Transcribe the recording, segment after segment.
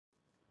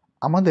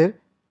আমাদের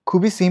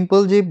খুবই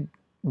সিম্পল যে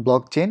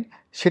ব্লকচেন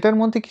সেটার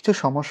মধ্যে কিছু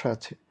সমস্যা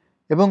আছে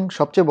এবং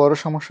সবচেয়ে বড়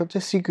সমস্যা হচ্ছে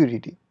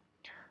সিকিউরিটি।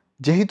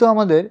 যেহেতু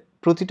আমাদের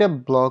প্রতিটা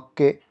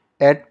ব্লককে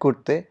অ্যাড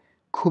করতে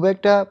খুব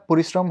একটা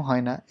পরিশ্রম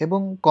হয় না এবং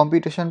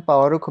কম্পিউটেশন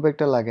পাওয়ারও খুব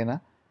একটা লাগে না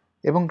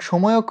এবং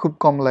সময়ও খুব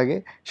কম লাগে,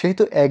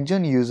 সেহেতু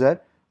একজন ইউজার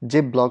যে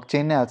ব্লক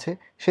চেইনে আছে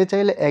সে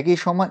চাইলে একই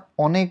সময়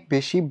অনেক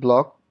বেশি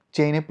ব্লক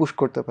চেইনে পুশ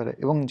করতে পারে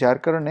এবং যার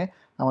কারণে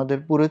আমাদের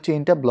পুরো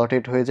চেইনটা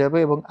ব্লটেড হয়ে যাবে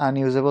এবং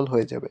আনইউজেবল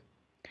হয়ে যাবে।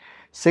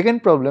 সেকেন্ড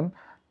প্রবলেম,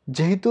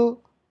 যেহেতু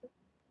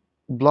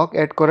ব্লক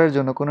অ্যাড করার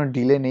জন্য কোনো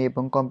ডিলে নেই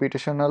এবং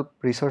কম্পিউটেশনাল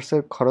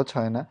রিসোর্সের খরচ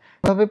হয় না,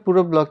 এভাবে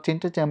পুরো ব্লক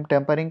চেইনটা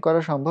ট্যাম্পারিং করা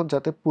সম্ভব,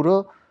 যাতে পুরো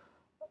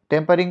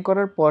ট্যাম্পারিং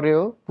করার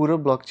পরেও পুরো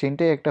ব্লক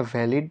চেইনটাই একটা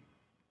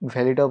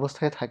ভ্যালিড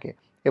অবস্থায় থাকে।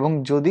 এবং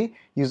যদি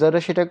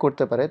ইউজাররা সেটা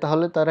করতে পারে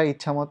তাহলে তারা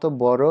ইচ্ছামতো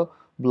বড়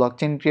ব্লক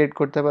চেইন ক্রিয়েট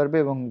করতে পারবে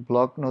এবং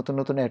ব্লক নতুন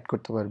নতুন অ্যাড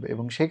করতে পারবে।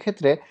 এবং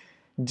সেক্ষেত্রে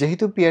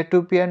যেহেতু পিয়ার টু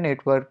পিয়ার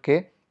নেটওয়ার্কে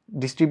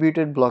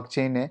ডিস্ট্রিবিউটেড ব্লক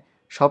চেইনে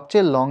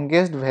সবচেয়ে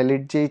লংগেস্ট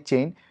ভ্যালিড যেই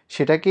চেইন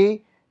সেটাকেই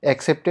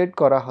অ্যাকসেপ্টেড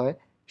করা হয়,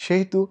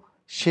 সেহেতু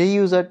সেই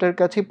ইউজারটার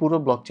কাছে পুরো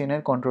ব্লক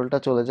চেইনের কন্ট্রোলটা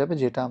চলে যাবে,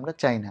 যেটা আমরা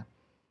চাই না।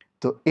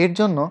 তো এর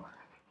জন্য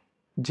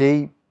যেই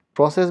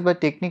প্রসেস বা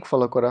টেকনিক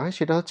ফলো করা হয়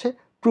সেটা হচ্ছে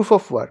প্রুফ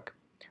অফ ওয়ার্ক।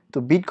 তো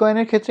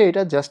বিটকয়েনের ক্ষেত্রে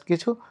এটা জাস্ট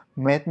কিছু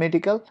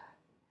ম্যাথমেটিক্যাল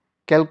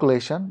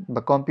ক্যালকুলেশন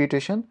বা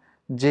কম্পিউটেশন,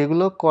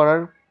 যেগুলো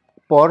করার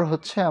পর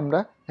হচ্ছে আমরা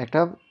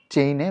একটা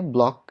চেইনে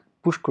ব্লক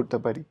পুশ করতে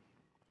পারি।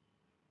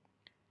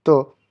 তো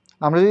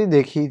আমরা যদি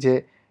দেখি যে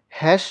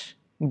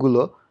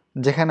হ্যাশগুলো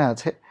যেখানে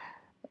আছে,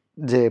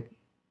 যে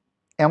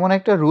এমন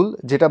একটা রুল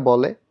যেটা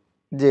বলে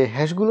যে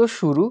হ্যাশগুলো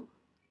শুরু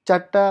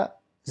 4টা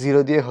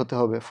জিরো দিয়ে হতে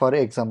হবে। ফর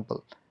এক্সাম্পল,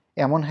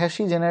 এমন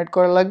হ্যাশই জেনারেট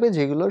করা লাগবে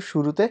যেগুলোর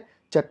শুরুতে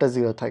 4টা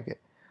জিরো থাকে।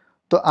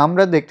 তো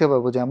আমরা দেখতে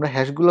পাবো যে আমরা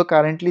হ্যাশগুলো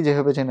কারেন্টলি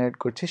যেভাবে জেনারেট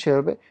করছি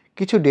সেভাবে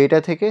কিছু ডেটা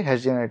থেকে হ্যাশ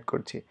জেনারেট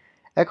করছি।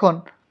 এখন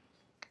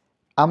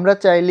আমরা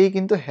চাইলেই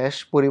কিন্তু হ্যাশ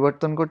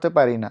পরিবর্তন করতে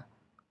পারি না,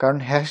 কারণ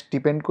হ্যাশ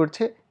ডিপেন্ড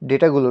করছে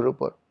ডেটাগুলোর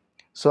উপর।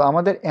 সো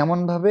আমাদের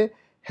এমনভাবে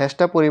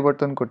হ্যাশটা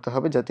পরিবর্তন করতে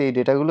হবে যাতে এই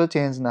ডেটাগুলো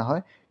চেঞ্জ না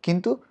হয়,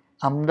 কিন্তু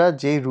আমরা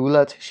যেই রুল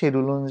আছে সেই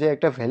রুল অনুযায়ী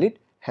একটা ভ্যালিড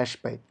হ্যাশ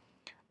পাই।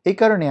 এই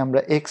কারণে আমরা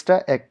এক্সট্রা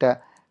একটা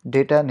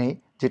ডেটা নেই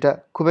যেটা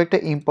খুব একটা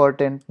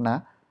ইম্পর্ট্যান্ট না,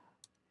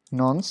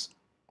 ননস,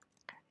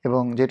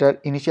 এবং যেটার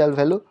ইনিশিয়াল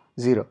ভ্যালু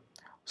 0।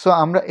 সো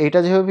আমরা এটা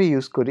যেভাবে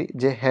ইউজ করি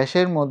যে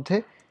হ্যাশের মধ্যে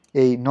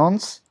এই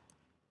ননস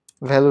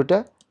ভ্যালুটা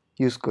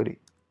ইউজ করি,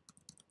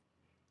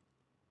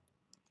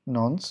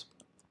 ননস।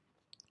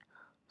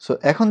 সো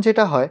এখন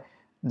যেটা হয়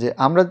যে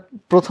আমরা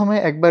প্রথমে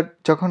একবার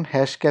যখন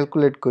হ্যাশ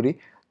ক্যালকুলেট করি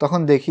তখন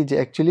দেখি যে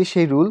অ্যাকচুয়ালি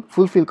সেই রুল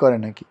ফুলফিল করে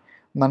নাকি।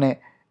 মানে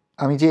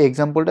আমি যে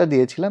এক্সাম্পলটা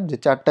দিয়েছিলাম যে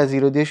 4টা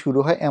জিরো দিয়ে শুরু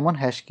হয় এমন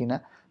হ্যাশ কিনা,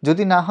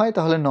 যদি না হয়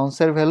তাহলে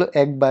ননসের ভ্যালু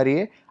 1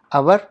 বাড়িয়ে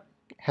আবার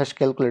হ্যাশ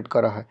ক্যালকুলেট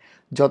করা হয়।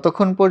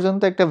 যতক্ষণ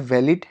পর্যন্ত একটা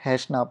ভ্যালিড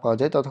হ্যাশ না পাওয়া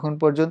যায় ততক্ষণ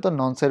পর্যন্ত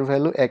ননসের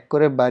ভ্যালু 1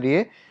 করে বাড়িয়ে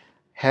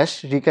হ্যাশ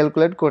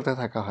রিক্যালকুলেট করতে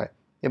থাকা হয়,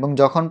 এবং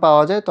যখন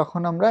পাওয়া যায়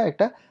তখন আমরা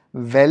একটা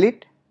ভ্যালিড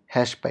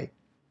হ্যাশ পাই।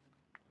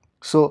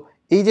 সো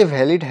এই যে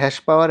ভ্যালিড হ্যাশ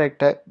পাওয়ার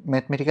একটা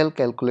ম্যাথমেটিক্যাল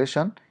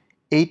ক্যালকুলেশন,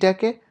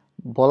 এইটাকে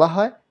বলা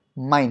হয়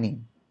মাইনিং।